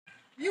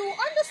you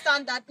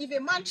understand that if a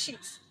man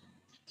cheats,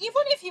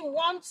 even if he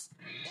wants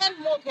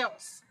 10 more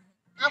girls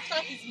after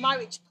his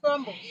marriage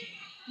crumbles,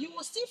 you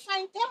will still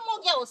find 10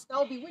 more girls that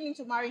will be willing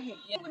to marry him.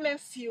 Yeah. Women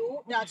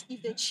feel that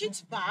if they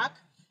cheat back,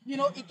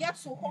 it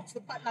gets to hurt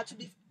the partner,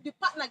 the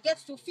partner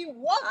gets to feel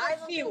what I they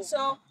don't feel. think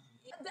so.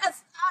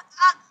 That's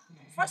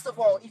first of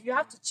all, if you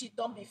have to cheat,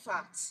 don't be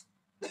fat.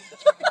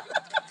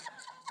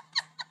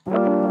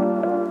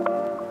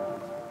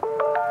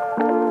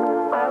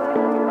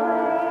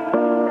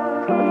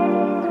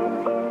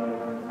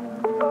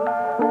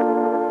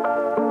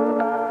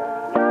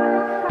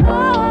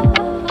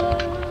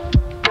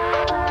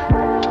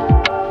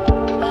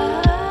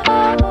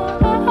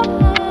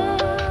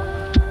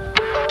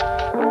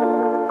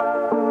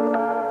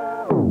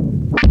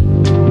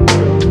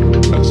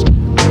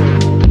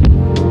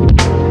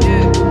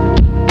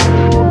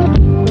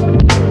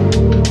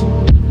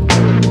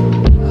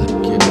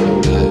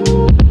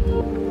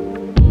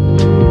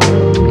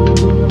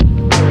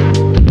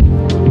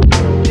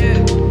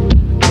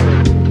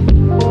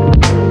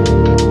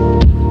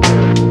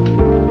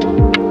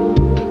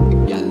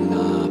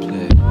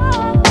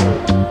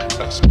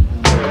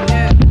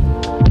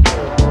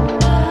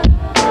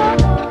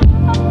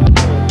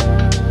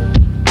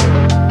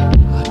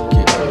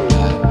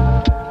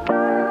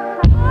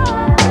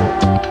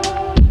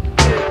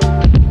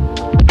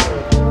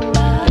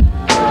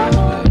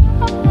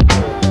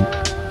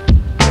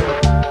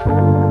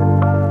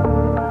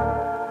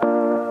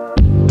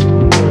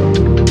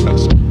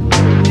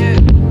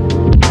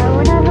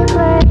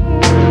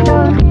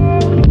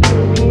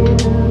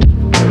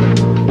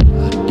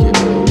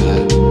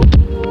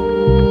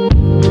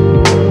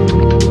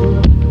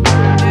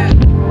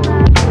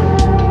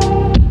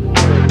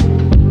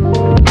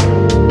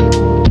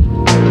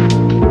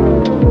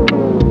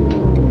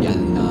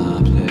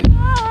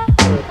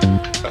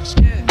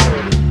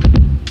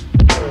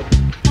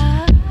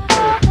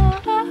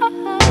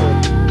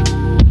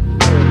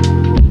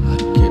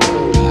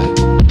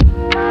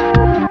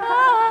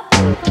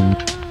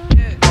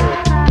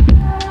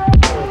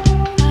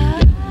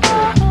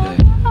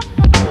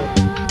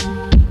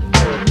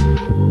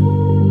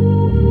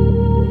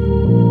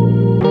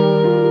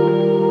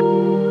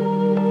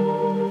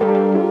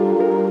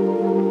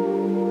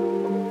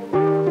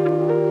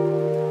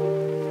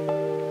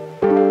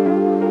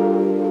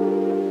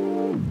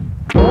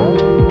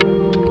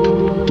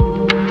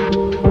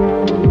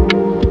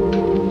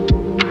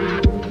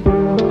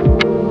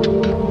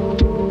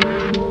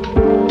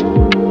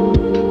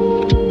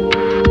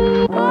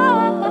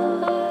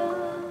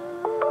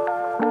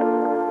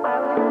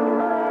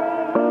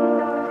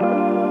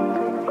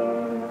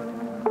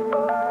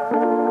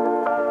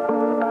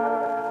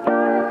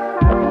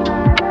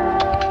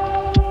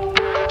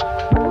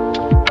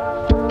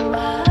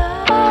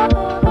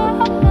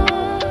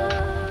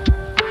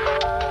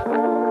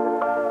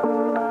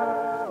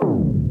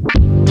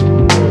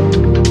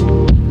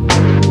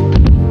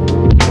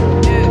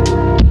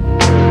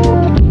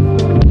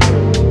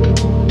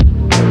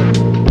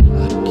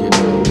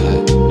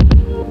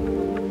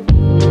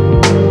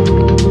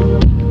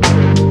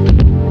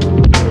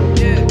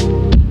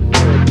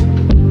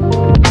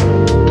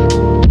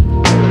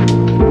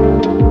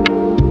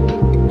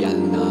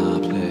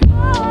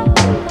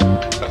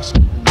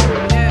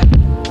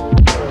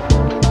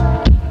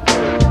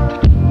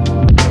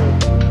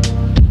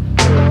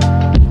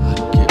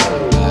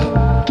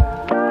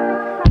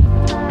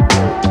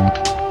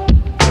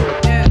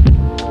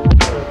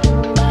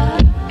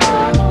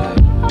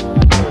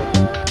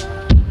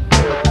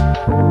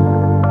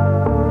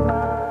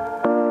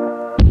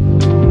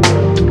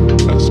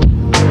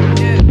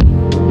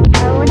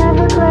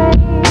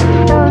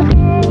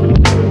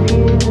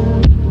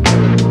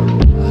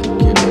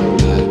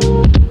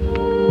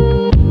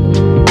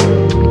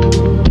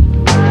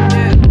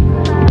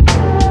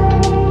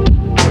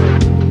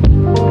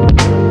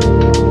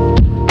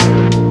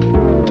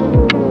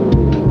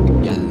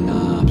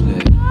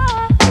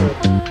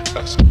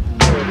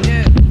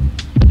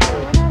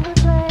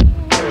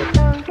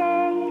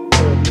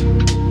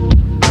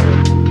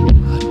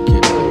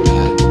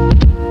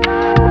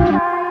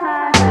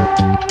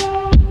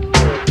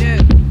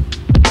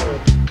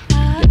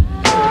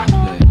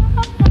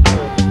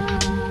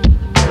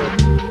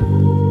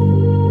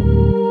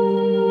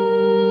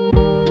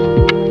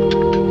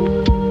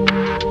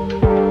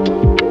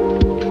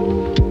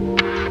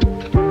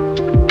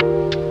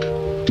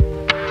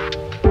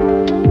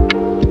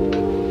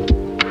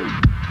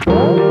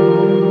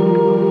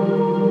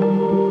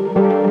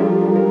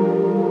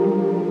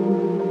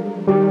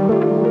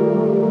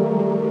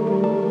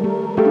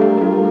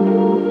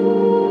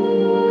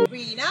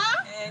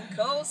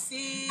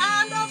 Kosi.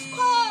 And of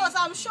course,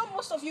 I'm sure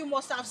most of you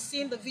must have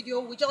seen the video.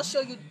 We just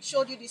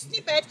showed you the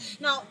snippet.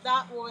 Now,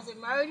 that was a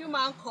married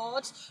woman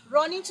caught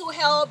running to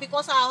hell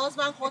because her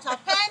husband caught her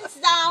pants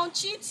down,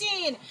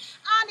 cheating.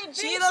 And it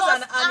brings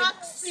us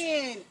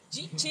asking,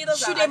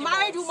 should a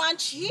married woman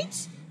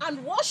cheat?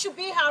 And what should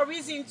be her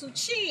reason to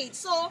cheat?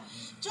 So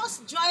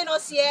just join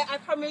us here. I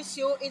promise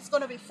you it's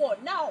going to be fun.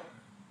 Now,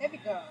 baby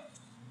girl,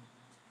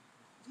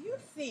 you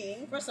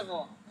think? First of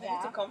all, I Yeah.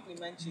 need to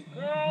compliment you.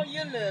 Girl,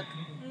 you look.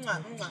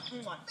 Mwah,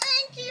 mwah, mwah.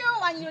 Thank you,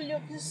 and you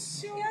look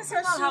super, Yes,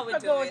 you know how we super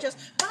do gorgeous.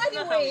 it. By You the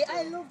know how we way, do I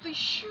it. love the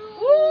shoes.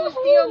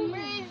 Woohoo! They're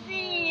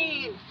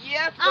amazing.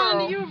 Yes, girl.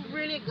 And you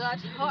really got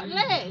hot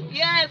legs.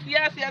 Yes.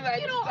 I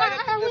You know, decided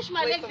I to wish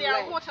my display legs some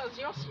are legs. hot as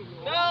yours, you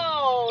know.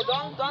 No,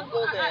 don't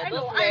go there. I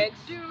know, Those legs.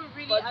 I do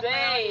really for admire the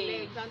days.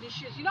 legs and the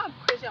shoes. You know, I'm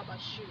crazy about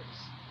shoes.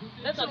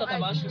 Let's not talk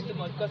about shoes too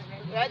much because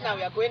right now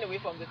we are going away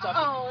from the topic.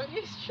 Oh,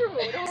 it's true.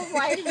 Don't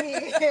mind me.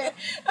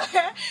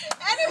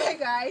 Anyway,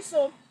 guys,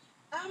 so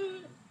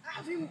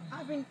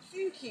I've been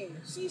thinking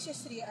since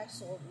yesterday I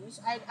saw this.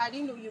 I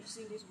didn't know you've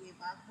seen this way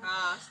back.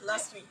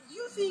 Last week.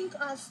 You think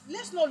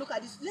let's not look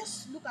at this.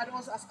 Let's look at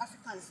us as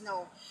Africans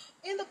now.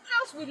 In the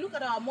past, we look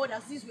at our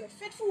mothers. These were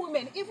faithful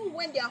women, even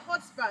when their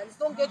husbands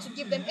don't get to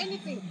give them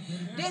anything,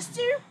 they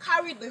still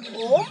carried the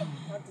home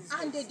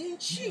and they didn't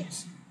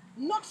cheat.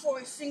 Not for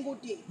a single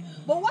day.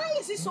 But why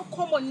is it so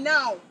common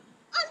now?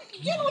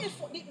 And you know,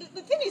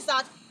 the thing is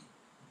that,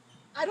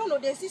 I don't know,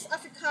 there's this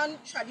African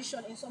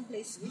tradition in some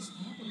places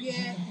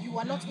where you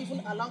are not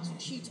even allowed to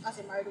cheat as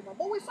a married woman.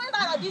 But we find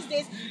out that these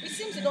days, it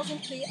seems it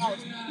doesn't play out.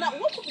 Now,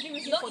 what could be the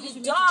reason for this?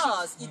 It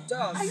does. It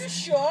does. Are you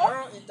sure?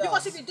 Girl, it does.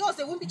 Because if it does,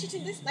 they won't be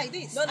cheating like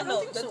this. No. I don't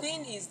think The so.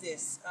 thing is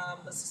this: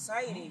 the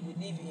society we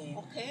live in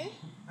Okay.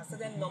 has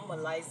started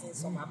normalizing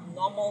some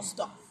abnormal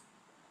stuff.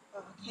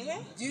 Okay.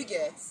 Do you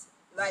get?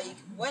 Like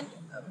when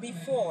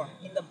before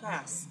in the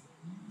past,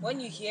 when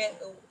you hear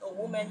a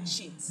woman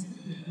cheat,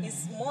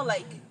 it's more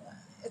like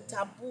a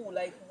taboo.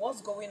 Like,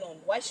 what's going on?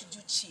 Why should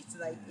you cheat?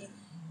 Like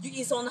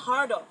it's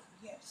unheard of.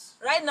 Yes.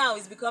 Right now,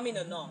 it's becoming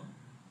a norm.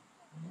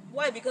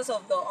 Why? Because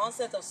of the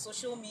onset of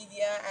social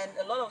media and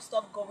a lot of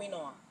stuff going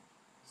on.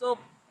 So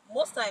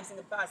most times in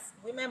the past,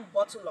 women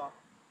bottle up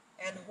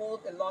and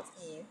hold a lot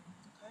in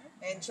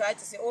and try to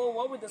say, oh,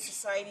 what would the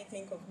society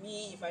think of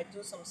me if I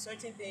do some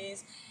certain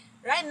things?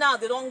 Right now,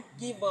 they don't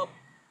give a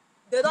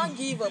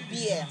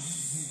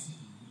BS.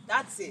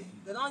 That's it.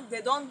 They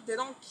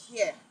don't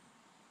care.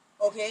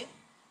 Okay?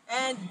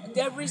 And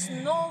there is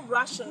no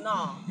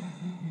rationale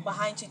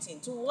behind cheating.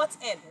 To what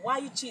end? Why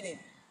are you cheating?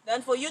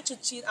 Then for you to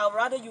cheat, I'd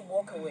rather you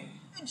walk away.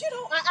 Do you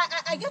know,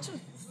 I get to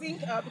think,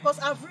 because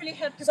I've really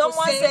heard people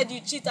Someone say, said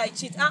you cheat, I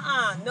cheat.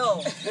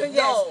 No.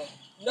 Yes.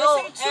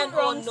 No. They say And two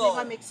wrongs no.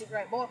 never makes it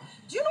right. But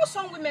do you know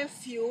some women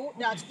feel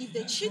that if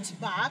they cheat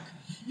back,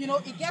 you know,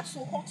 it gets to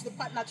hurt the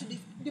partner,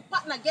 the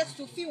partner gets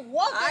to feel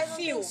what I they don't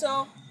feel. think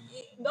so.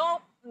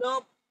 No.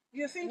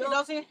 You think No. it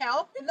doesn't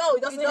help? No,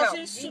 it doesn't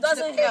help. suit It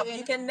doesn't the help. pain.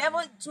 You can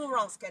never, two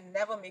wrongs can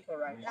never make a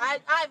right.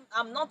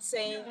 I'm not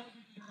saying,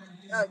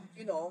 but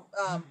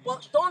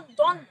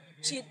don't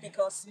cheat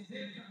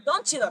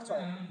don't cheat at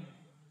all.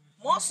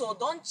 More so,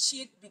 don't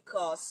cheat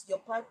because your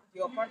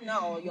partner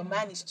or your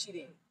man is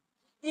cheating.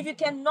 If you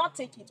cannot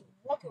take it,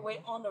 walk away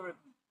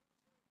honorably.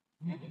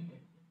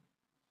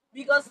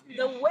 Because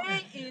the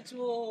way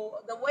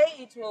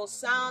it will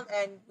sound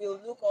and will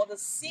look, or the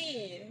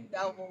scene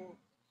that will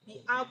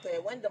be out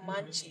there when the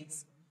man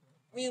cheats,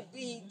 will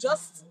be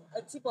just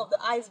a tip of the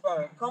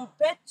iceberg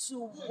compared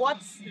to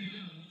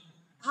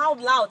how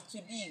loud to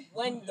be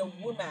when the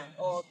woman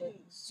or the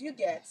you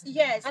get.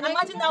 Yes. And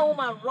imagine that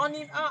woman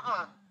running.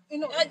 You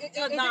know, it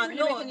didn't really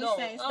make any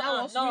sense.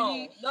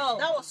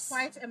 That was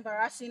quite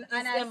embarrassing.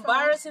 It's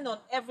embarrassing on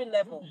every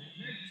level.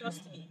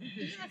 Trust me.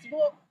 Yes,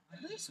 but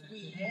these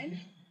women,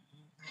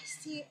 I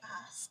still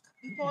ask,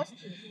 because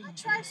I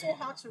try so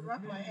hard to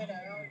wrap my head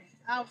around it.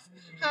 I've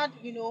had,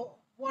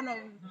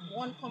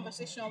 one-on-one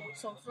conversation with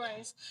some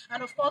friends,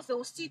 and of course they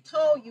will still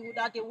tell you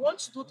that they want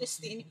to do this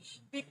thing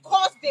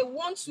because they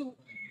want to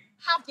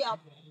have their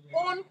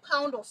own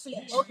pound of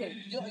flesh. Okay,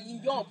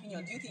 in your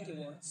opinion, do you think it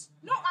works?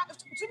 No,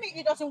 to me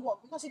it doesn't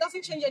work because it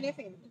doesn't change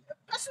anything.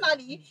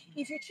 Personally,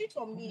 if you cheat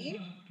on me,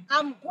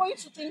 I'm going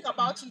to think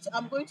about it.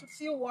 I'm going to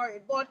feel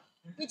worried, but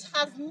it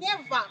has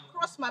never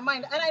crossed my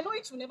mind, and I know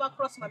it will never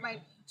cross my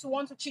mind to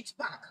want to cheat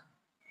back.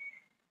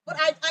 But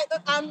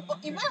I'm,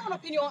 in my own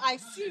opinion, I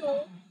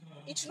feel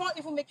it should not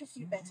even make you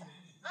feel better.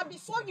 And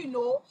before you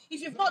know,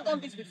 if you've not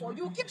done this before,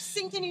 you keep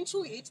sinking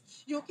into it,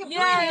 you keep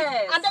doing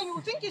it, and then you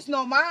think it's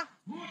normal.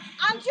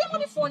 And you know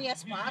the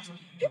funniest part?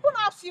 People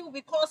now feel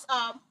because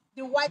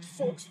the white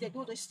folks, they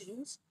do these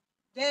things,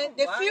 then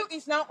they feel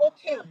it's now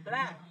okay.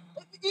 Black.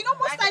 You know,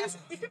 most times,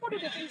 if people do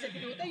the things that they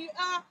do, they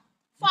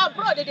for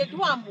abroad they do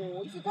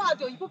more. If you go out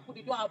there, you people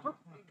they do abroad,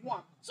 they do am.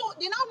 So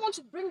they now want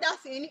to bring that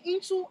thing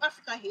into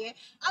Africa here,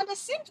 and they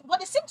seem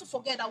to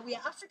forget that we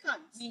are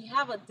Africans. We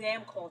have a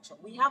damn culture.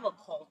 We have a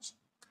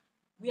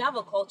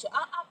culture.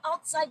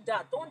 Outside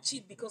that, don't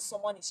cheat because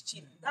someone is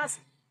cheating. That's,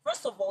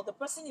 first of all, the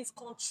person is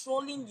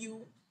controlling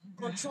you,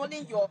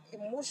 controlling your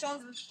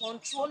emotions,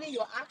 controlling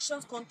your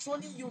actions,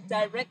 controlling you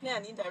directly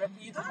and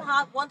indirectly. You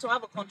don't want to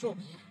have a control.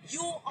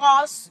 You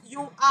are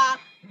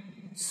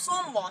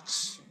so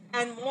much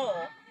and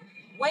more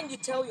when you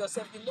tell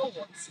yourself, you know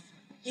what?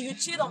 If you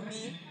cheat on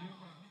me,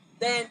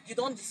 then you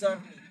don't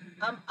deserve me.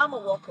 I'm a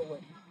walk away.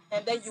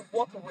 And then you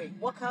walk away,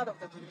 walk out of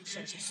the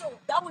relationship. So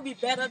that would be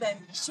better than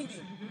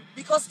cheating.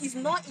 because it's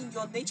not in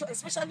your nature,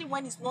 especially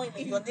when it's not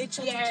in your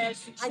nature Yes,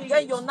 to cheat, to and cheat.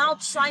 then you're now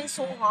trying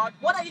so hard.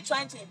 What are you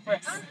trying to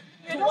impress?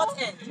 To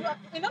what end?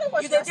 In other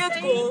words, You you're did get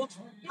saying gold.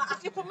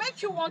 it could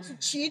make you want to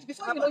cheat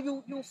before you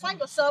know you find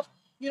yourself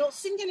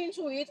sinking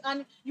into it,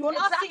 and you will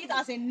not see it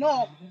Exactly. as a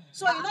norm.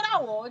 So in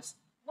other words,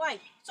 Why?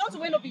 something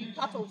will not be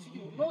part of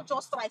you. Not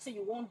just try say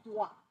you won't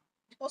do it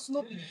because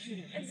no be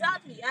you.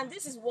 Exactly, and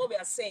this is what we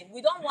are saying.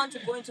 We don't want to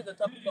go into the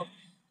topic of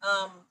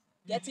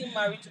getting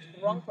married to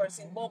the wrong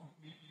person, but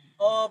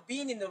or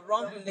being in the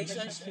wrong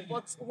relationship.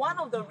 But one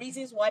of the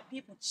reasons why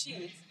people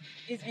cheat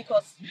is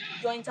because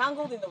you're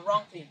entangled in the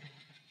wrong thing,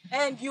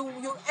 and you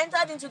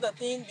entered into the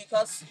thing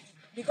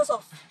because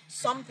of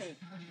something,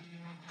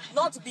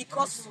 not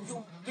because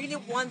you really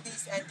want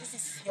this and this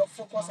is your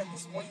focus and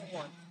this is what you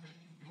want.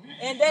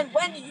 And then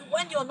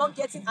when you're not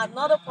getting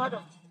another part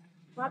of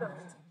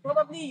it,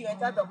 probably you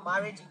enter the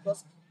marriage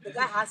because the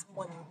guy has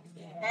money,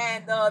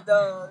 and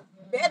the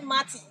bed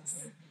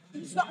mathematics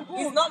It's not good.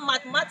 is not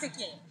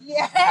mathematicking.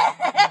 Yes,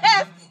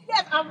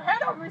 yes, I've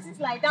heard of reasons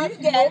like that. Do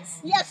you get?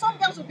 Yes, some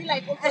girls will be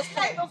like, okay,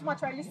 try those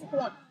materialistic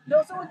one.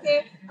 They'll say,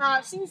 okay,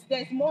 since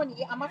there's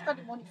money, I'm after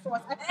the money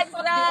first. I can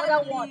sort the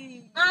other one,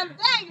 Exactly. and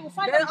then you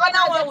find The the guy other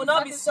that one will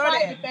not be satisfy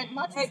sorted. the bed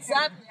mathematics.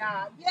 Exactly.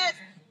 Yeah, yes.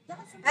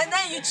 That's And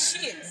then you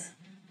cheat.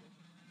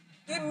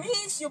 It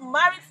means you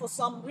married for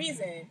some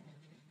reason.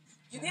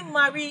 You didn't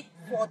marry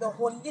for the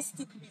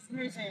holistic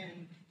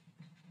reason.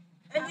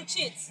 And you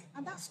cheat.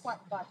 and that's quite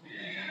bad.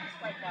 That's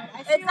quite bad.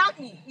 I feel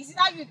Exactly. Is it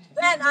that you?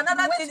 Then you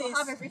another wait thing to is,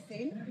 have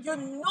everything. you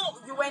know,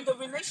 you were in the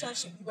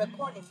relationship, you were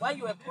calling. While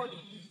you were calling,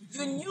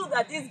 you knew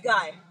that this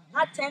guy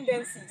had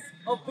tendencies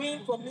of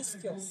being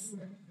promiscuous.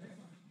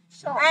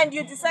 Sure. And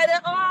you decided,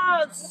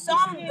 oh,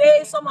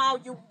 someday, somehow,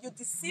 you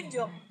deceived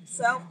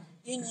yourself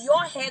in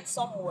your head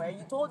somewhere.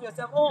 You told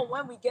yourself, oh,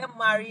 when we get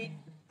married,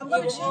 I'm he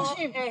gonna will-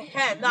 change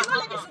him. Nah, You know,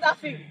 let me see that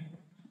thing.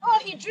 Oh,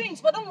 he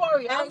drinks, but don't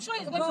worry. I'm sure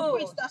he's going to Good.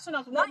 quit as soon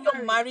as we Now get you're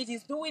married. married,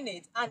 he's doing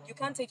it, and you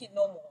can't take it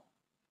no more.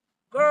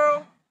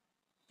 Girl,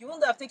 you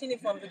wouldn't have taken it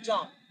from the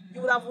jump.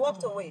 You would have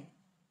walked away.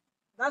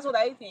 That's what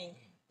I think.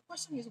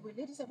 Question is, will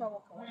ladies ever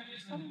walk away?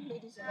 Some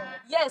ladies ever walk away.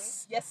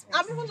 Yes, yes.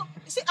 I'm even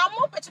see. I'm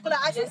more particular.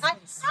 Yes,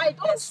 please. I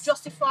don't Yes.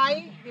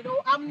 justify.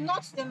 I'm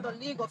not in the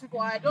league of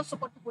people. I don't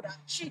support people that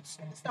cheat.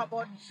 Understand?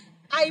 But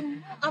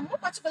I'm more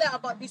particular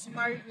about this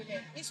married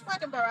women. It's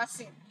quite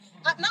embarrassing.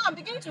 Now I'm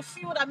beginning to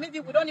feel that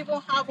maybe we don't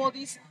even have all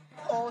this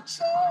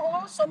culture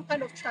or some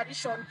kind of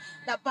tradition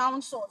that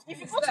bounds us. If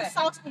you go to there.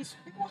 Southeast,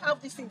 people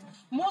have these things.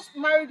 Most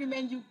married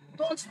women, you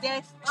don't dare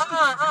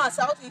cheat.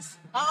 Southeast.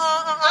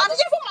 And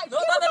even my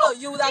No.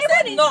 You would have even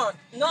said in- north.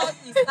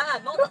 North is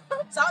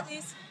not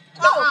Southeast.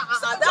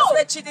 That's no.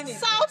 where cheating is.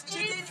 South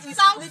Cheating East, is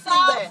South sleeping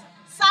South, there.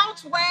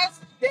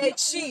 Southwest. They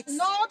cheat.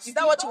 North. Is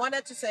that what you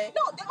wanted to say?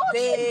 No, they all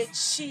They cheat.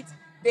 cheat.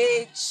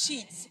 They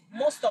cheat.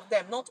 Most of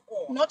them, not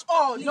all. Not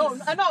all. No,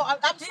 Please. no.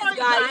 I'm These sorry,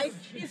 guys-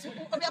 guys. We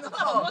are talking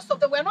about most of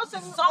them. We're not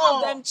saying Some all.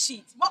 of them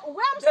cheat. But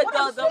what I'm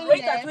The saying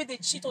rate there- at which they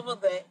cheat over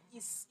there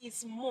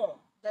is more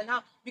than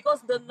how,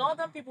 because the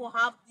northern people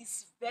have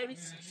this very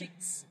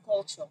strict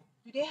culture.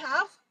 do they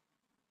have?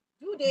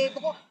 Do they?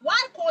 Because why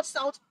call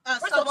South?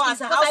 First of all, as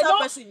Southeast? a Because I Hausa know-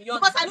 person,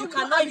 because I know you we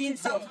don't cannot have it even in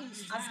say.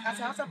 Southeast. As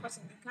a Hausa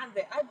person, you can't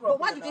there. I grew But up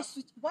why in do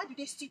that. why do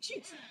they still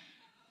cheat?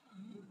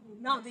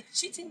 Now the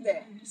cheating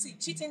there. See,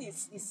 cheating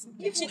is the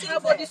People cheating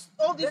have there.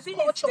 all The this thing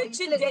culture is, they in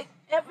cheat place.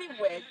 there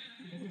everywhere.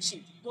 People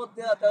cheat, but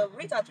the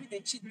rate at which they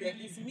cheat there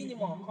is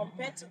minimal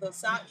compared to the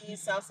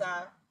southeast, south.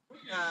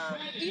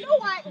 You know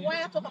why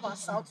I talk about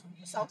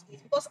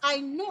Southeast? Because I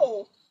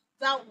know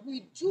that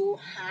we do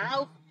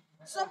have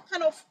some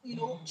kind of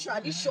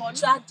tradition.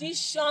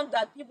 Tradition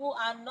that people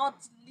are not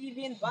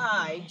living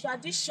by.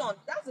 Tradition.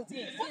 That's the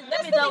thing. See,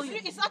 let me thing tell is- you.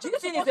 it's actually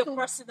This thing is a supposed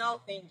to-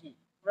 personal thingy,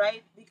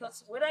 right?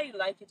 Because whether you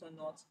like it or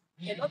not,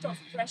 a lot of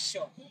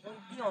pressure will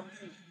be on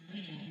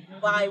you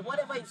by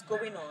whatever is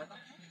going on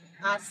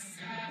as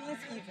things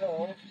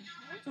evolve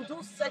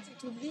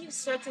to live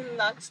certain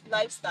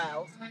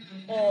lifestyles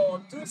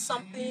or do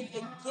something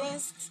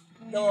against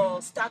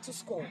the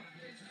status quo.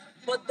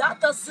 But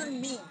that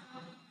doesn't mean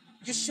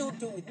you should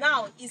do it.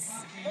 Now, it's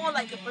more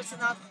like a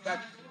personal thing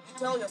that you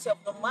tell yourself,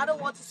 no matter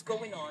what is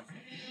going on,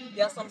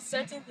 there are some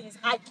certain things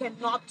I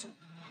cannot do.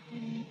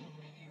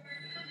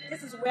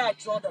 This is where I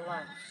draw the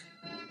line.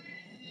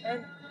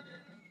 And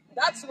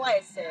that's why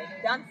I said,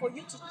 than for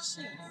you to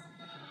cheat,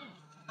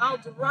 I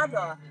would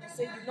rather you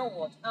say, you know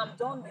what, I'm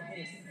done with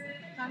this.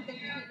 Can't take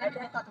it. I Let me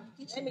can't, walk out of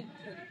the let kitchen. me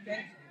thank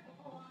you.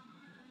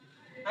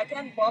 I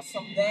can't bust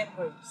some damn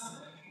grapes.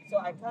 So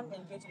I can't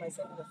engage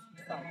myself in the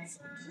fights.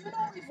 You know,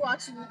 if we are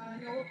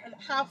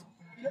to have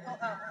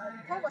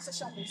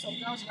conversation with some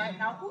girls right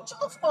now, which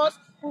of course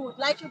we would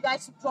like you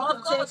guys to drop Of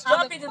your course, take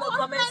drop and it in the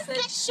comment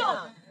section.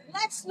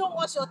 Let's know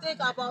what's your take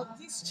about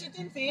this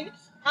cheating thing,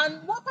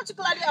 and more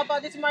particularly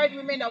about these married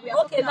women that we are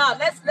Okay, talking now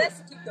about.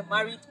 let's keep the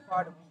married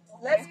part of it.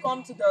 Let's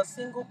come to the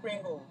single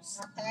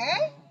Pringles.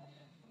 Okay?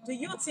 Do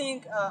you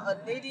think a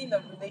lady in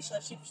a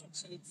relationship should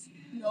cheat?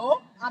 No,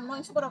 I'm not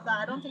in support of that.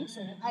 I don't think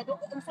so. I don't.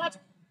 In fact,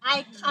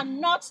 I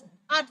cannot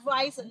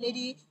advise a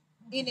lady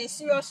in a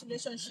serious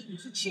relationship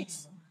to cheat.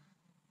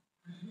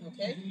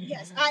 Okay.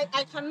 Yes,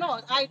 I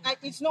cannot.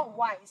 It's not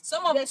wise.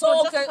 Some of There's so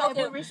no okay,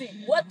 justifiable okay. reason.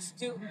 What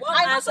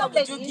I know answer some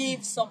would you ladies-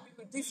 give some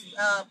people this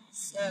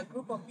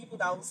group of people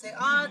that will say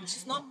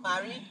she's not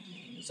married,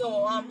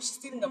 so she's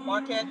still in the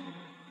market.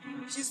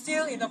 She's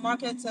still in the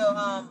market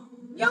to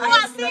You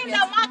are seeing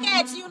the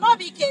market, you not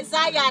be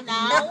Keziah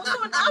now.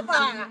 So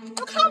never.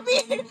 You can't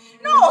be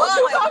no, Oh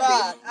you my can't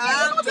God, be you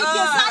cannot be I'm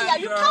Keziah.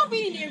 done, You girl. can't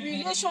be in a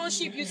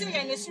relationship. You say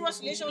you're in a serious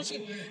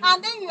relationship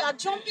and then you are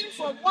jumping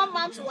from one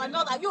man to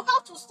another. You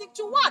have to stick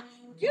to one.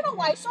 Do you know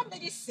why some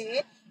ladies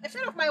say, a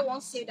friend of mine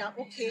once said that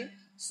okay,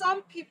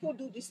 some people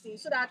do this thing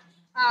so that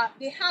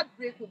the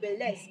heartbreak will be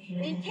less.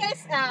 In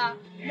case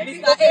maybe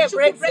Mr. A Chukwu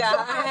breaks breaks your your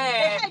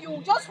heart, heart.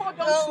 you just hold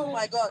on Oh to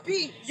my God.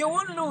 B. You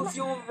won't lose.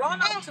 You will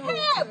run up to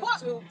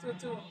But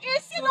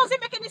it still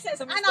doesn't make any sense.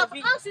 to And Mr. I've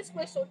B. asked this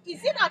question: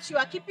 is it that you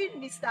are keeping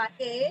Mr.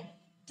 A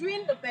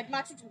doing the bed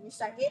matching with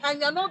Mr. A and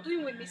you're not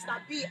doing with Mr.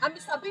 B, and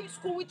Mr. B is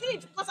cool with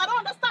it? Because I don't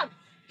understand.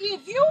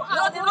 If you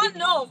No, are they only, don't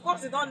know. Of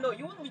course, they don't know.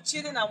 You won't be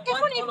cheating and want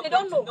even all if of they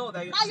them don't to know, know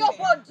that you're now your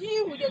cheating.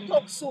 body will they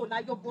talk so. Now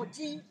your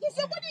body is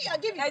your body you are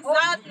giving.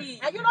 Exactly.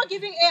 And you're not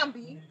giving A and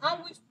B, and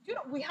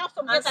we have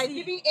some And that are C.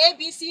 giving A,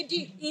 B, C,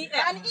 D, E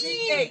and F G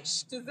E.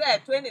 H to Z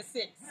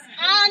 26.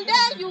 And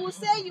then you will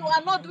say you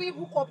are not doing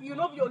hookup, you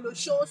know your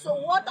show. So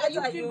what are you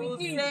Later you doing will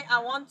with him? say,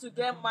 I want to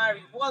get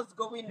married. What's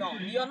going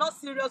on? You're not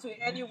serious with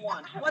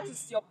anyone. What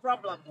is your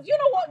problem? You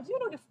know what? You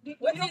know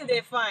What did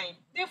they find?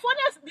 the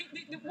funniest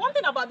the one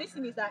thing about this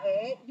thing is that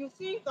you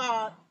think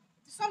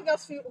some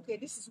girls feel okay,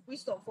 this is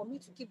wisdom for me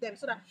to keep them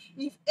so that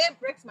if A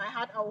breaks my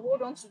heart, I'll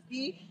hold on to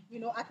B.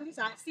 At least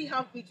I still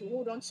have B to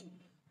hold on to.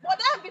 But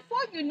then before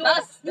you know,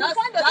 you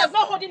find yourself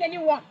not holding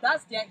anyone.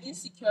 That's their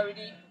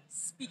insecurity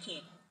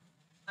speaking.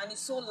 And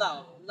it's so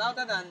loud,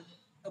 louder than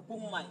a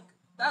boom mic.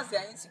 That's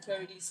their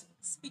insecurities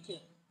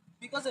speaking.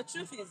 Because the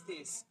truth is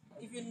this: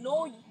 if you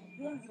know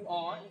whom you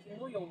are, if you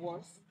know your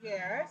worth,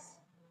 Yes.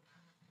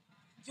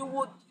 you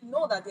would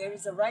know that there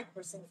is a right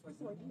person for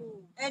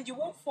you. And you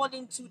won't fall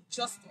into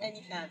just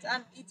any hands.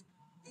 And it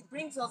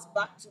brings us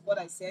back to what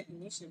I said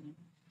initially.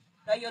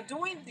 That you're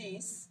doing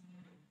this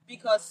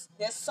because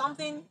there's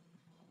something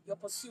you're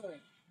pursuing.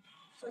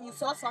 So you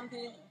saw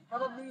something,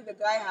 probably the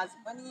guy has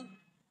money,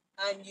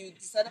 and you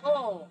decided,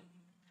 oh,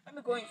 let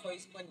me go in for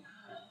his money.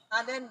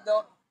 And then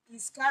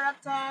his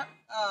character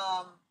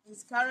and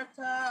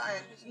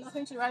There's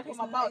nothing to write home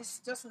about. it's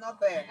just not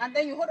there. And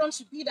then you hold on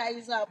to B that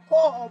is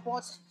poor or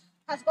but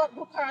has got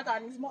good character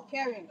and is not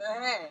caring.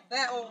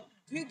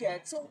 Do you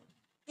get? So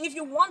if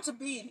you want to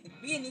be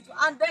in it,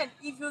 and then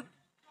if you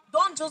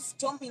don't just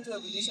jump into a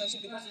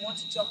relationship because you want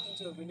to jump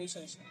into a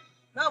relationship.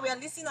 Now we are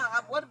listening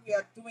at what we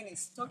are doing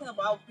is talking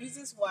about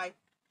reasons why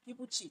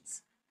people cheat.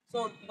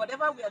 So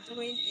whatever we are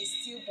doing is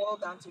still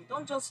boiled down to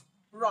don't just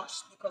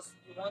rush because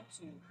you want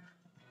to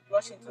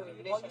rush into a Or you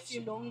feel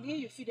relationship. lonely,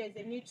 you feel there's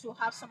a need to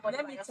have somebody.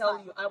 Let by me your tell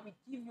side. you, I will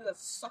give you a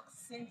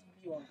succinct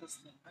view on this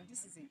thing, and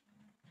this is it.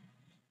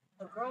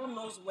 A girl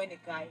knows when a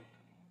guy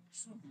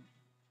truly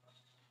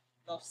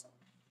loves her.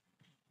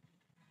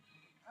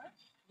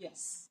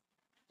 Yes.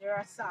 There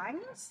are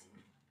signs.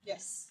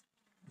 Yes.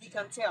 You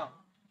can tell.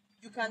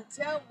 You can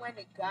tell when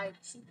a guy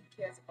truly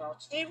cares about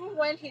you. Even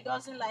when he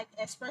doesn't like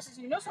express it,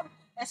 some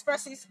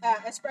express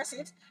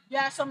it.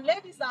 There are some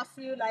ladies that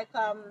feel like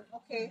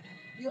okay,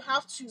 you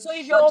have to. So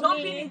if show you're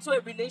jumping me. into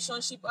a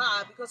relationship,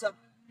 because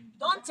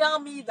don't tell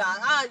me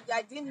that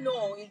I didn't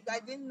know, I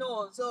didn't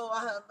know, so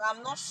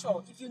I'm not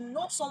sure. If you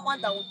know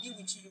someone that will be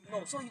with you, you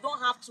know. So you don't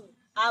have to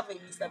have a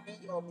Mr. B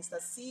or Mr.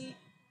 C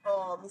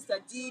or Mr.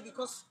 D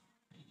because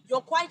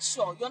you're quite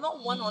sure. You're not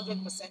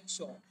 100%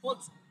 sure, but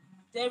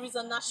there is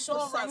an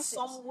assurance sense it.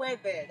 somewhere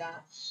there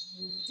that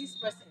this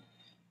person,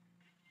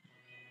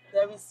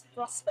 there is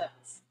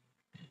prospects.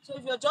 So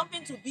if you're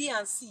jumping to B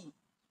and C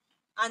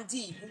and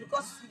D, it's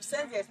because you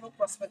said there's no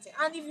prospecting.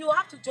 And if you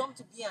have to jump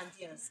to B and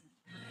D and C,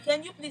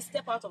 can you please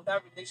step out of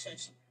that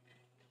relationship?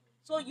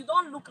 So you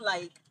don't look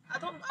like I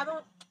don't.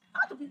 How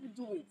do people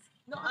do it?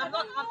 No, I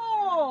don't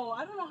know.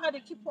 I don't know how they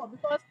keep up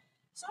because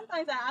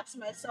sometimes I ask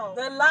myself,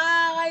 the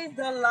lies.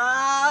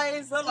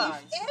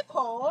 if A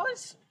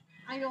calls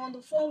and you're on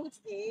the phone with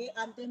A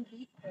and then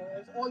B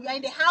calls, or you're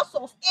in the house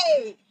of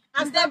A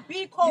and then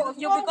B calls,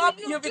 You what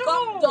become will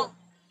become do? dumb.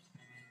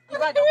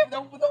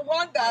 The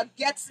one that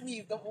gets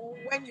me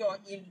when you're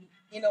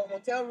in a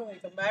hotel room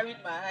with a married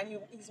man and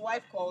his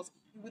wife calls,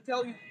 he will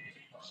tell you,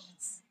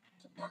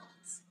 keep quiet.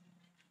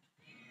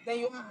 Then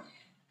you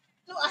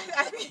No,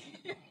 I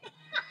mean,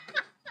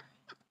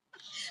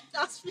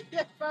 that's really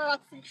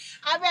embarrassing.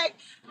 I mean,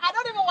 I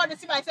don't even want to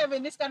see myself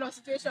in this kind of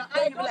situation. I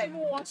Then you don't like, even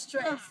want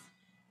stress.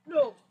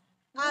 No.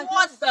 And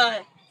what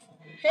the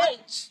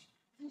H?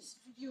 this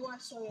video I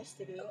saw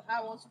yesterday,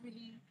 I was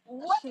really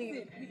What is ashamed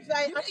it? because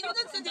I You felt didn't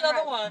so see the other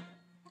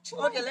embarrassed.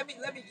 one. Okay, let me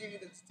give you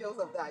the details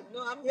of that.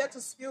 I'm here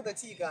to spill the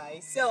tea,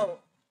 guys. So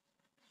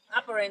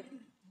apparently,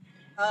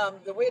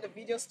 the way the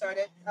video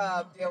started,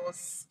 there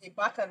was a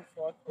back and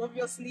forth.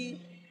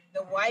 Obviously,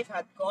 the wife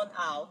had gone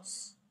out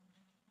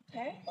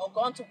Okay. or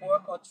gone to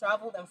work or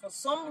traveled, and for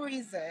some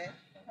reason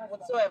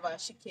whatsoever,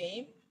 she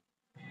came,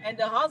 and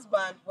the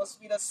husband was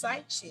with a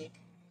side chick,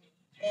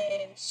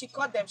 and she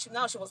caught them. She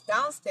was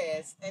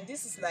downstairs, and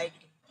this is like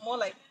more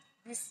like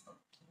this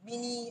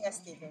mini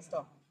estate and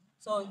stuff.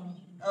 So,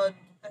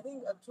 I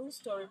think a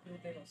two-story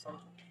building or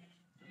something.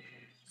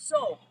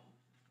 So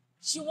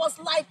she was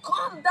like,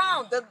 "Calm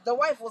down." The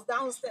wife was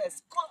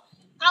downstairs.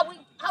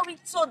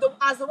 So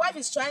as the wife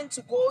is trying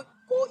to go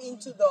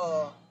into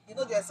the,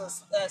 there's a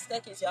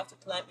staircase you have to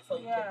climb before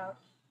you Yeah.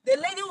 get.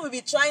 The lady will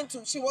be trying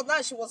to. She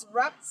was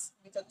wrapped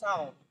with a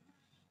towel.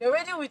 The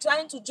lady will be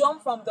trying to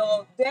jump from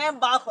the damn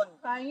balcony.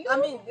 Can you? I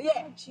mean,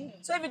 yeah. Oh, gee.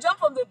 So if you jump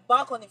from the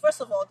balcony,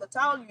 first of all, the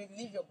towel will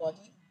leave your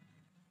body.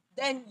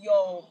 Then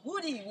your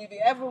booty will be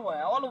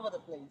everywhere, all over the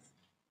place.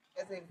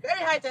 There's a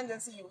very high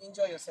tendency you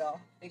injure yourself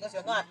because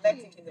you're not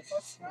athletic in the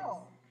first place.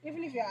 No.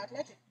 Even if you're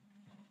athletic.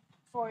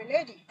 For a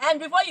lady. And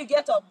before you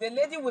get up, the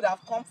lady would have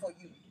come for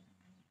you.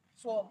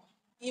 So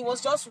it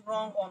was just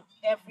wrong on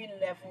every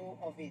level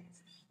of it.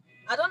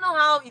 I don't know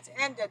how it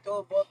ended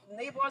though, but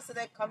neighbors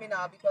started coming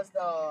out because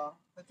the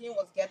thing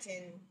was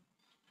getting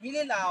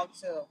really loud.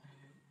 So,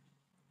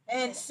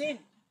 and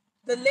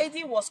the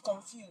lady was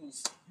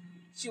confused.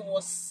 She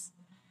was,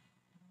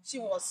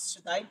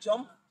 should I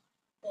jump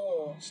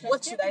or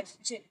what should I?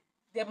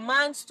 The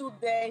man stood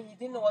there. He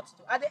didn't know what to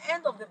do. At the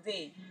end of the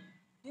day,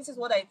 this is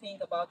what I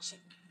think about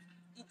cheating.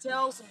 It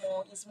tells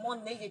more. It's more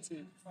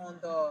negative on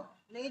the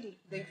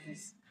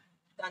ladies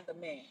than the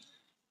men.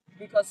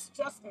 Because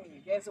trust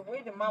me, there's a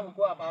way the man will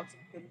go about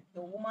it,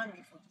 the woman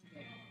will forgive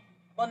him.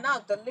 But now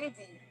the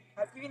lady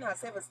has given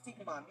herself a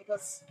stigma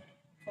because,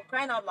 for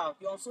crying out loud,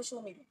 you're on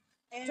social media.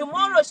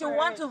 Tomorrow she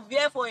want to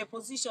vie for a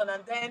position,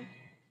 and then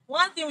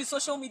one thing with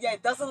social media,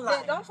 it doesn't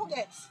lie. They don't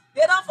forget.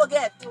 They don't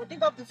forget. They will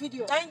dig up the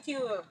video. Thank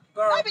you,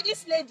 girl. Maybe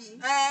this lady.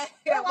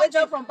 Yeah, Went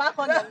jump from back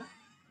on them.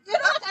 You know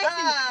what I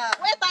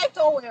see? Wear tight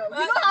towel. You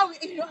know how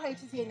it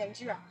is here in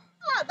Nigeria.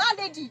 That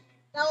lady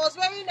that was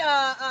wearing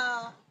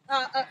a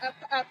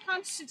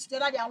pantsuit the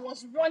other day and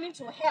was running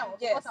to hell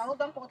because her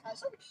husband caught her.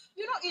 So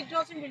it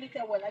doesn't really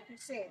tell well, like you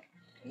said.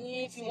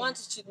 If you want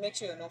to cheat, make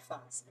sure you're not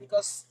fat.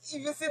 Because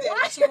if you see them,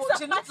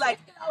 she looks like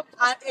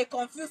a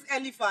confused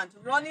elephant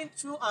running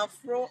through and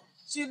fro.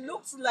 She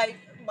looks like,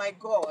 my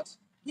God,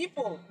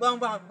 people, bang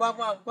bang bang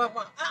bang bang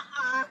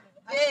bang.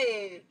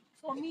 Hey.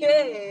 For me,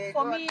 Hey,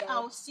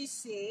 I'll still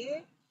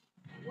say,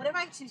 whatever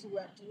it is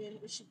we're doing,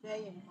 we should bear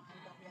in mind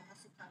that we are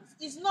Africans.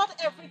 It's not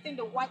everything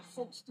the white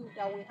folks do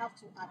that we have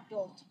to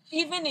adopt.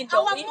 Even in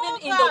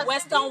the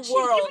Western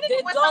world,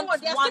 they don't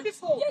want. Yeah,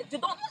 they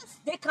don't.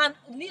 They can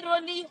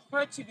literally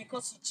hurt you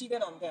because you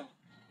cheated on them.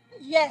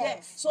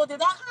 Yes. So they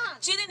don't.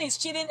 Cheating is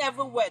cheating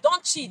everywhere.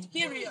 Don't cheat.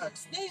 Period.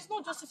 There is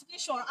no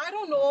justification. I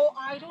don't know.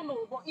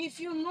 But if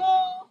you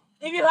know,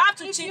 if you have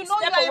to cheat,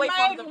 step away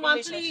from the woman,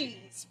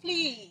 relationship.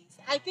 Please.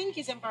 I think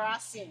it's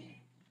embarrassing.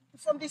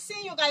 From the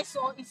scene you guys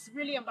saw, it's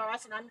really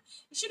embarrassing, and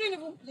it shouldn't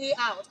even play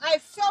out. I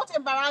felt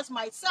embarrassed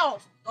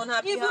myself. On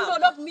her even behalf. though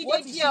not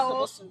media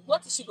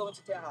What is she going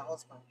to tell her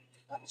husband?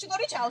 She got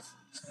reach out.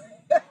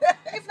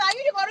 If now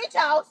you got reach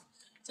out,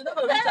 she not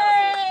reach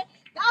out.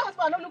 That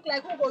husband don't look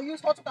like who go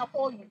use hot to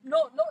pour you.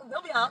 No,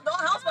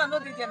 husband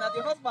not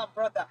the husband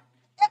brother.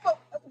 But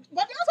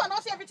the husband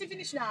not see everything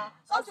finished now.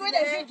 Something with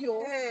the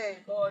video. Hey,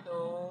 God,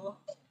 oh.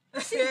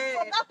 See,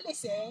 from that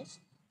place,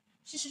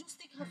 she should just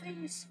take her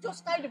things,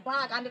 just carry the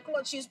bag and the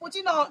clothes she's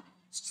putting on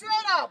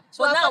straight up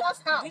to her father's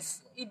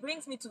house. It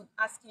brings me to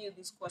ask you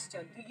this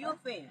question. Do you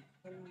think,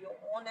 in your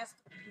honest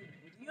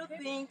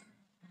opinion,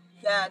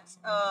 that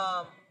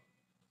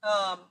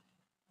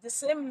the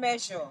same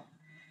measure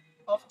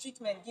of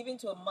treatment given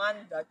to a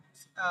man that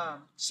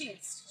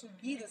cheats should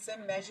be the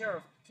same measure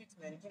of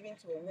treatment given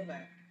to a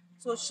woman?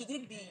 So should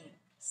it be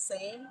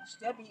same? Should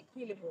there be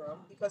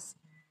equilibrium? Because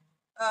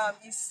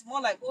it's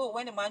more like,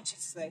 when a man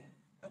cheats, it's like,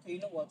 okay, you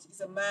know what?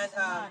 It's a man.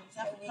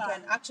 We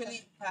can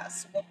actually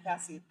walk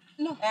past it.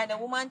 No. And a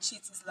woman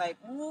cheats is like,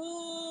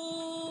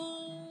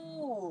 ooh.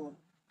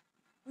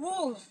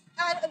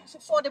 And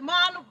for the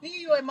man, be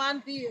you a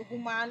man, be a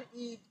woman,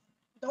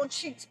 don't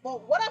cheat.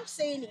 But what I'm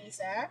saying is,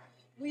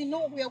 we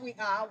know where we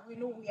are. We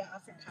know we are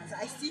Africans.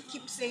 I still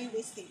keep saying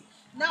this thing.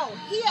 Now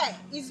here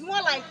is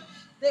more like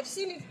they've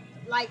seen it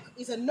like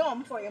it's a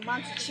norm for a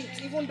man to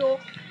cheat, even though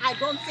I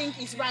don't think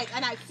it's right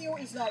and I feel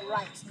it's not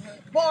right.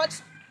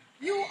 But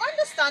you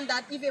understand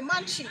that if a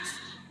man cheats,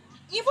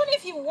 even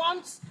if he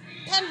wants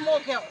 10 more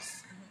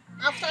girls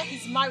after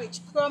his marriage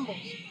crumbles,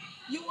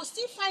 you will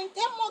still find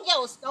 10 more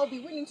girls that will be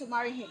willing to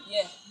marry him.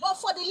 Yeah. But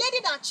for the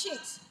lady that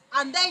cheats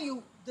and then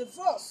you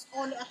divorce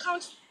on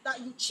account that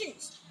you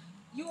cheat,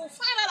 you will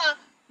find out that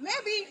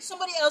maybe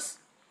somebody else,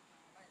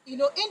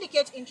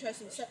 indicate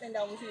interest in settling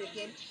down with you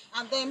again,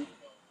 and then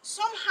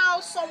somehow,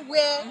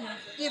 somewhere,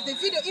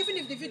 even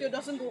if the video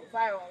doesn't go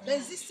viral,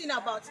 there's this thing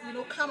about,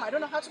 karma. I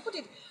don't know how to put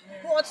it,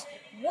 but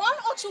one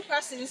or two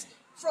persons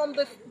from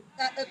the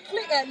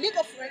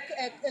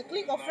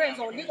clique of friends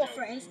or league of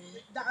friends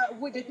that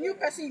with the new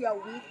person you are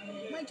with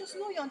might just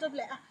know you and just be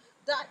like,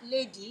 that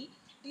lady,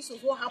 this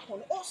was what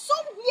happened, or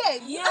somewhere.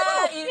 Yeah,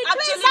 I don't know, it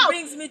plays actually out.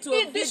 brings me to a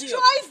it video.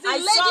 destroys the I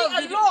saw a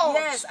lady video. a lot.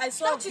 Yes, I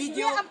saw a That is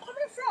video. where I'm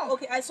coming from.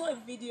 Okay, I saw a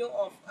video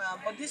of,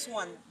 but this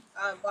one,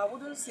 I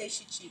wouldn't say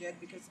she cheated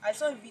because I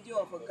saw a video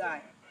of a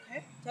guy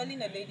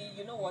telling a lady,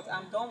 you know what,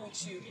 I'm done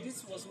with you.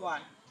 This was why.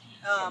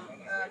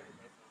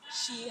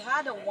 She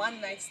had a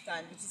one night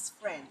stand with his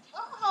friend.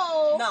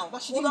 Oh, Now,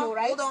 but she hold didn't on, know,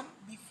 right? hold on,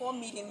 before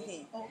meeting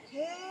him.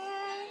 Okay.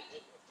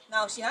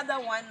 Now, she had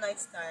that one night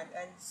stand,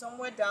 and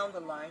somewhere down the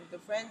line, the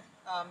friend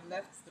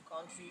left the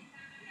country,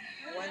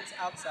 went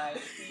outside,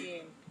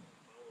 and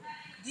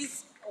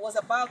this was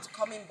about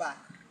coming back.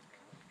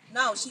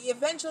 Now, she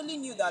eventually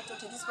knew that,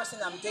 okay, this person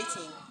I'm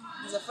dating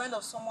is a friend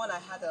of someone I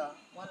had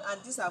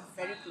and these are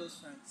very close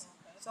friends.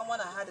 Someone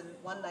I had a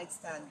one night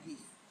stand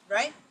with,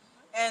 right?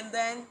 And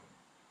then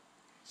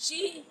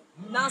she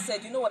now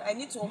said, you know what, I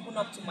need to open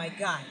up to my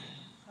guy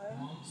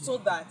so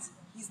that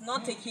he's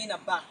not taken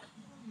aback.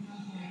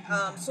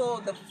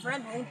 So the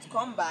friend won't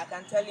come back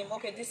and tell him,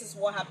 okay, this is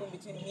what happened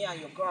between me and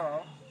your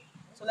girl.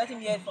 So let him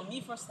hear it from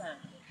me firsthand.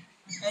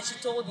 And she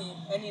told him,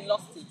 and he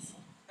lost it.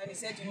 And he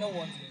said, you know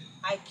what,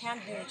 I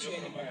can't be with you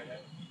anymore.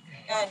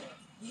 And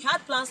he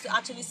had plans to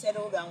actually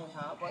settle down with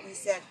her, but he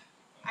said,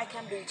 I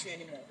can't be with you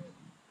anymore.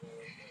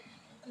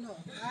 No,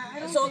 I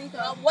don't So think.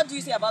 what do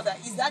you say about that?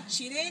 Is that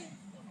cheating?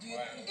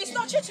 It's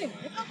not cheating.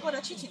 You can't call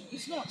that cheating.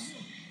 It's not.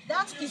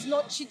 That is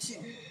not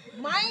cheating.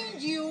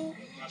 Mind you,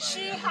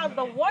 she had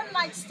the one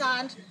night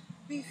stand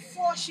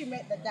before she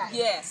met the guy.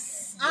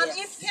 Yes. And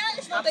yes, if care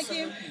is not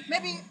taken, absolutely.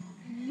 maybe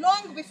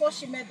long before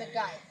she met the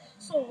guy.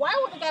 So why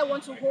would the guy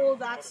want to hold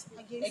that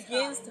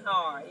against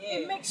her, yeah.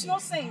 It makes no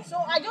sense. So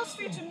I just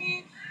feel to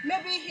me,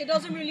 maybe he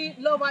doesn't really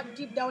love her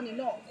deep down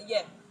enough.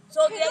 Yeah.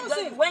 So He yeah,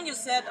 doesn't. when you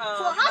said For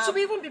her to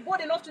even be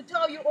bold enough to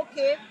tell you,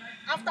 okay,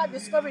 after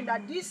discovering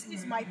that this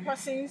is my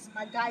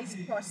guy's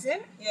person,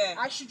 yeah.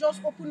 I should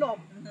just open up.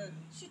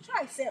 She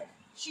tried herself.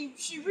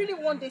 She really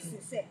want this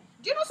sincere.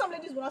 Do you know some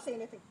ladies will not say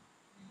anything?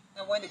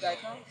 And when the guy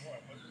comes?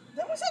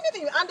 They won't say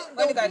anything. And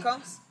When the guy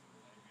comes?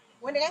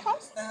 When the guy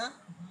comes? Uh-huh.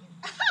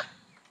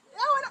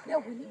 They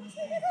will never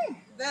say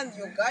anything. Then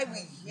your guy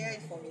will hear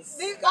it from his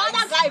The guy's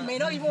other guy mouth. may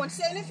not even want to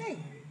say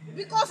anything.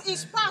 Because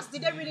it's past.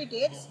 Did they really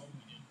date?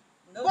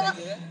 No, But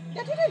they didn't.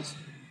 they didn't.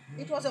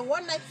 It was a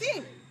one night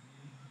thing.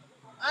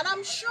 And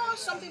I'm sure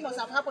something must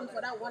have happened for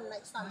that one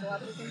night stand to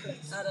have taken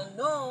place. I don't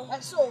know.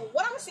 And so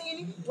what I'm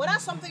saying, whether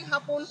something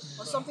happened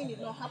or something did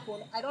not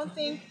happen, I don't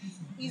think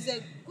is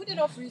a good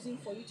enough reason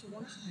for you to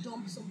want to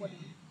dump somebody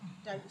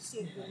that you say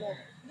you love.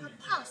 In the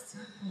past,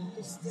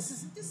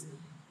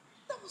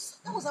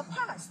 that was a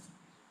past.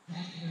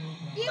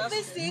 If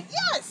they say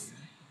yes,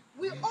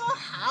 we all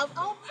have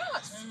our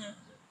past.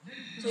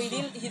 So he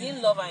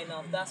didn't love her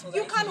enough. That's what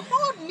You can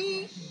hold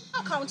me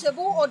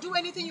accountable or do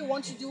anything you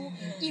want to do.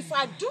 If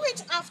I do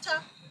it after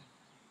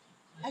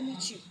I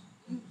meet you,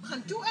 you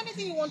can do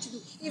anything you want to do.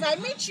 If I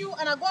meet you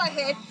and I go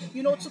ahead,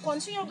 to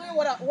continue doing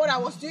what I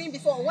was doing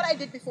before, or what I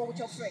did before with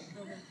your friend,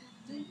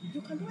 then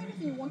you can do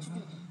anything you want to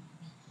do.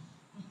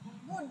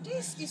 But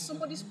this is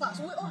somebody's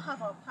past. We all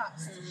have our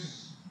past.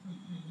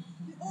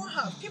 We all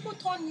have. People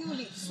turn new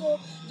leaves. So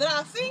there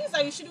are things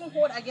that you shouldn't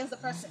hold against the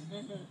person.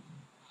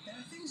 There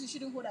are things you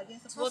shouldn't hold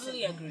against the person.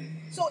 Totally agree.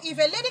 So if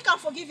a lady can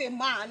forgive a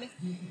man,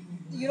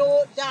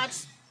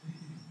 that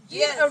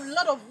did a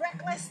lot of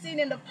reckless thing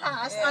in the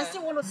past and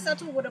still want to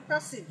settle with a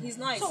person. He's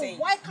not so insane.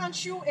 Why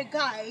can't you, a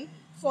guy,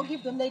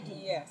 forgive the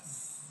lady?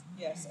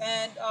 Yes.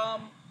 And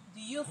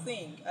do you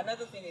think,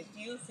 another thing is, do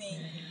you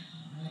think,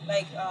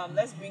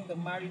 let's bring the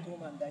married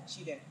woman that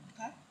cheated.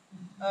 Okay.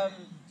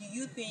 Do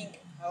you think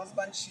her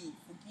husband should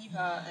forgive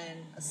her and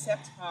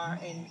accept her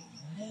and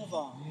move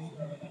on?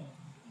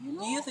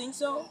 Do you think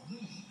so?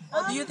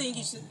 Or do you think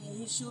he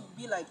should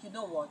be like, you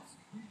know what,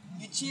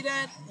 you cheated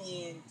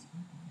and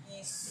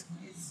it's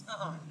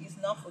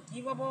not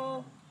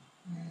forgivable.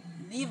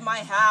 Leave my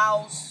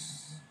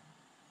house.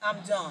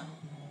 I'm done.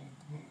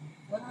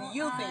 What do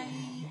you think?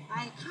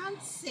 I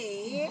can't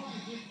say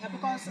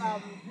because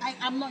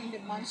I'm not in the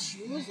man's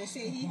shoes. They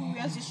say he who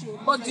wears the shoe.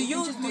 But do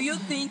you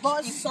think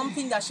but, it's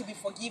something that should be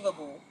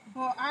forgivable?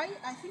 But I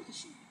think he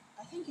should.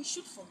 I think he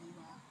should forgive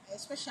her,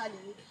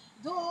 especially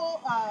though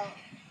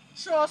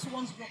trust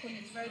once broken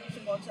is very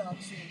difficult to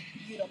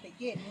build up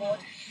again. But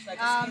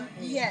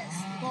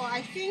yes, but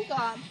I think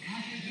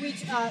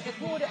with a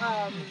good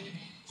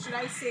should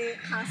I say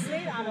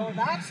counseling and all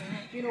that,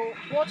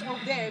 both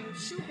of them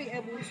should be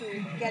able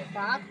to get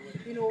back,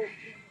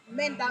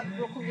 mend that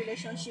broken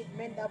relationship,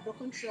 mend that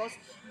broken trust,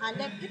 and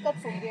then pick up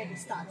from where they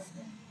start.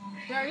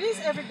 There is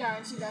every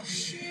guarantee that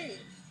she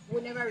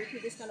will never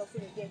repeat this kind of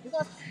thing again.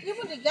 Because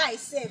even the guy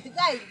said,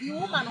 the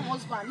woman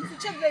husband, if you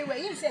check very well,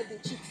 he said they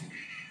cheat.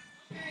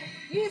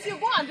 If you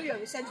go and do your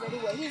research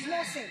very well, he's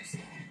no sense.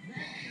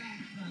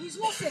 He's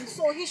no sense.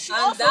 So he should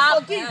also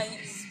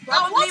forgive.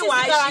 Probably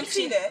why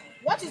she cheated.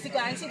 What is the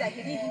guarantee that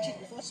he didn't cheat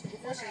before she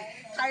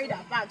carried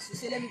her bags to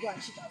say, let me go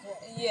and cheat as well?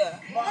 Yeah.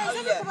 There's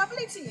every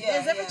probability.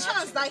 There's every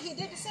chance that he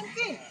did the same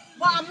thing.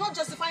 But I'm not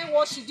justifying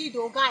what she did,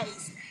 though,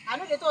 guys. I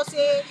know they thought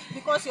say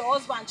because your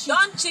husband cheats.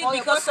 Don't cheat or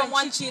your because boyfriend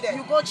someone cheats, cheated.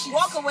 You go cheat.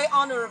 Walk away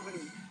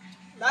honorably.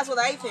 That's what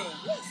I think.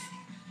 Yes.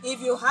 If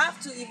you have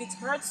to, if it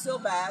hurts so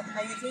bad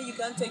and you think you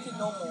can't take it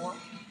no more,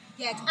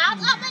 Get out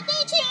of the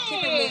kitchen.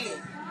 keep it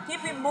moving.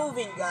 Keep it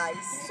moving, guys.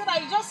 So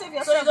that you just save So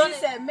yourself you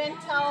don't- this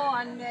mental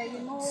and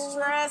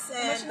Stress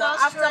and the emotional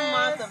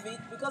aftermath stress. of it.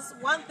 Because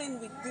one thing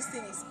with this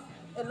thing is,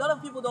 a lot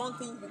of people don't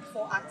think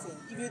before acting.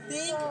 If you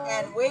think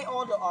and weigh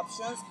all the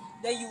options,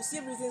 then you see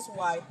reasons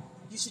why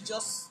you should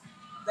just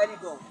let it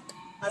go.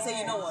 And say,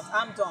 you know what,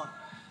 I'm done.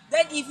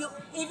 Then if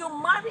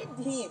you married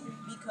him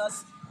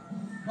because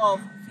of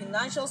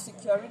financial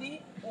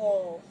security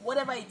or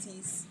whatever it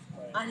is,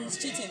 and he's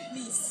cheating,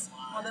 please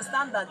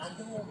understand that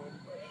you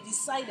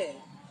decided,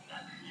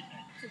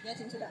 To get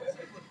into that.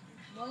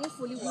 Knowing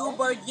fully you well.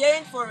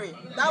 bargained for it.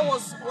 That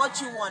was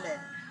what you wanted.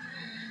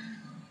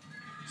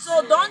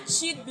 So don't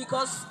cheat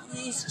because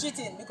he's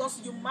cheating,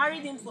 because you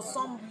married him for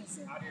some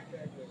reason.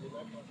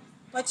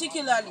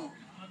 Particularly,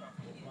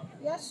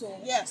 Yes, so.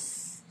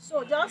 yes.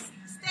 So just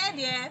stay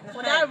there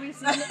for that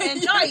reason.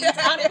 Enjoy it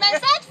and remain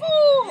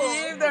faithful.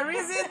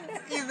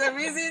 If the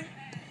reason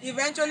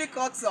eventually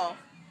cuts off,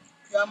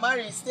 you are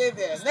married, stay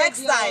there. Stay Next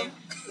there. time.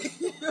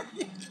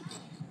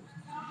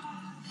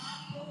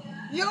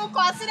 You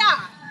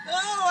consider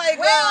Oh my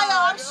Weigh all your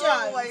god. options.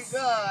 Oh my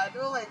god.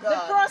 Oh my the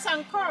god. pros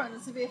and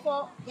cons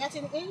before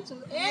getting into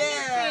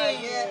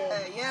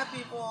anything. Yeah,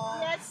 people.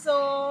 Yes,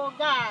 so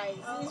guys,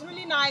 it's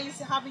really nice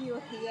having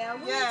you here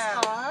with Yeah.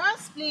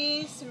 us.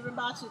 Please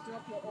remember to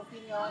drop your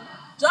opinion.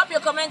 Drop your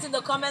comment in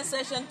the comment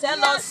section. Tell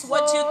Yes, us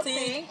what so you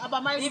think.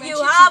 about my If women you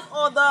cheating. have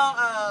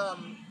other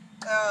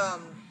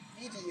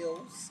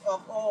videos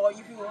of, or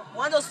if you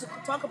want us to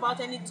talk about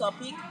any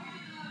topic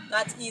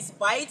that is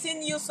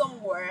biting you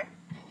somewhere,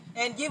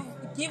 and give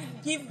you,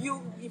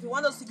 if you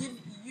want us to give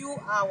you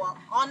our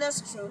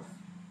honest truth,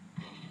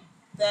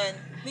 then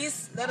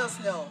please let us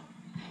know.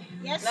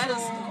 Yes, Let so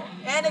us know.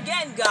 And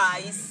again,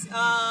 guys,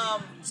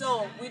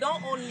 so we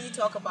don't only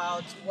talk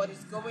about what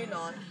is going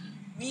on,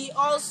 we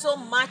also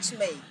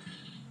matchmake.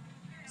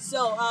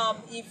 So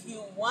if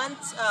you want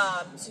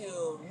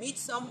to meet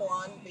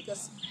someone,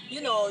 because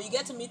you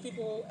get to meet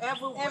people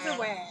everywhere.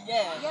 everywhere.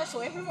 Yeah. Yes, so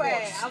everywhere.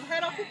 Yes. I've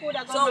heard of people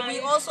that got So married. we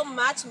also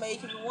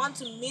matchmake. If you want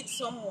to meet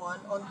someone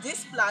on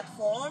this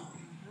platform,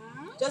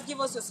 just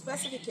give us your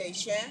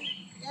specification.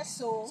 Yes,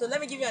 so So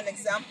let me give you an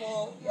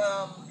example.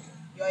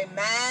 You're a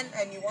man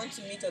and you want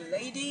to meet a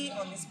lady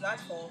on this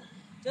platform.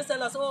 Just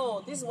tell us,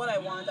 oh, this is what I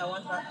want. I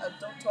want a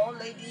tall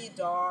lady,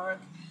 dark,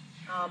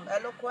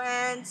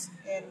 eloquent,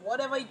 and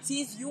whatever it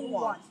is you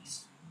want.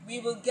 We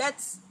will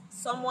get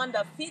someone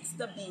that fits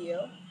the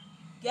bill,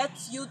 get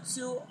you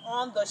two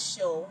on the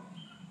show,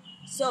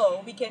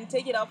 so we can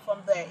take it up from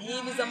there.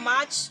 If it's a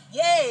match,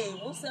 yay,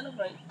 we'll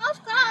celebrate.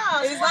 of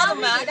course. If it's not a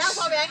match, That's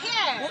why we're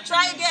here. we'll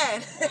try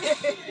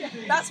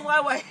again. That's why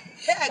we're here.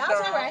 That's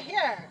girl. why we're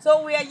here.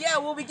 So we are here.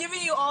 We'll be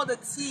giving you all the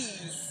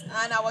teas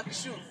and our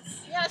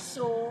truths. Yes,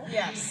 so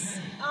Yes.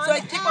 and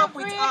So keep up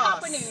with every us.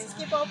 happenings.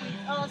 Keep up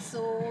with us.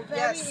 So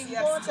very Yes,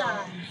 important.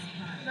 girl.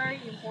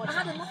 Very I important.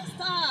 had a nice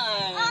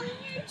time. And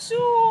you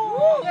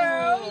too,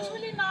 girl. It's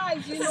really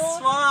nice. You This know. is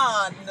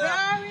fun.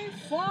 Very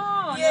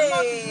fun. Yay. A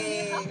lot is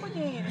really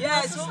happening. in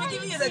Yes, our we'll be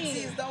giving you the society.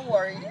 teas. Don't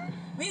worry.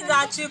 We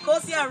got you.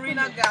 Kosi and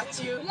Rina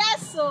got you.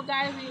 Yes, so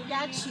guys, we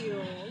got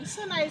you. It's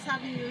so nice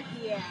having you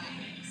here.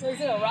 So is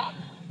it a wrap?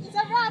 It's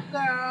a wrap,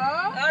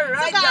 girl. All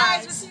right, so guys,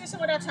 guys. we'll see you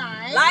some other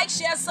time. Like,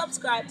 share,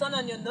 subscribe, turn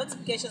on your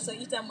notifications so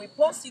each time we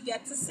post, you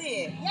get to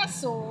see it. Yes,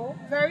 so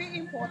very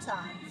important.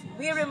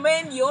 We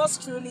remain yours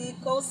truly,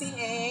 Kosi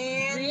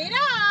and Rina.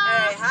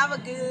 All right, have a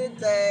good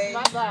day.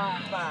 Bye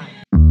bye.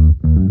 Bye.